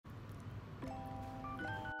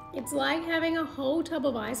It's like having a whole tub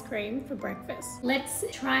of ice cream for breakfast. Let's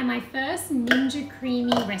try my first Ninja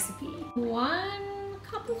Creamy recipe. 1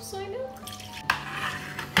 cup of soy milk,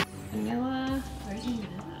 vanilla, frozen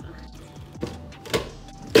vanilla.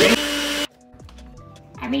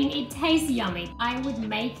 I mean, it tastes yummy. I would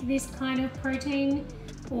make this kind of protein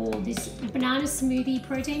or this banana smoothie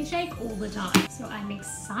protein shake all the time. So I'm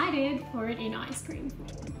excited for it in ice cream form.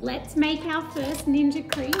 Let's make our first Ninja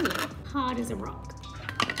Creamy. Hard as a rock.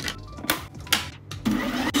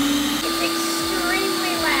 It's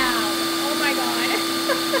extremely loud. Oh my God.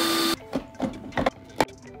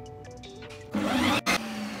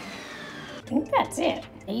 I think that's it.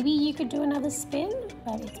 Maybe you could do another spin,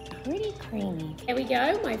 but it's pretty creamy. There we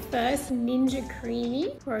go, my first Ninja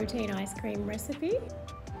Creamy protein ice cream recipe.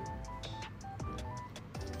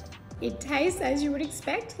 It tastes, as you would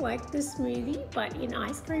expect, like the smoothie, but in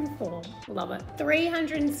ice cream form. Love it.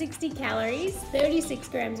 360 calories, 36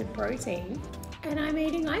 grams of protein, and I'm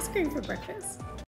eating ice cream for breakfast.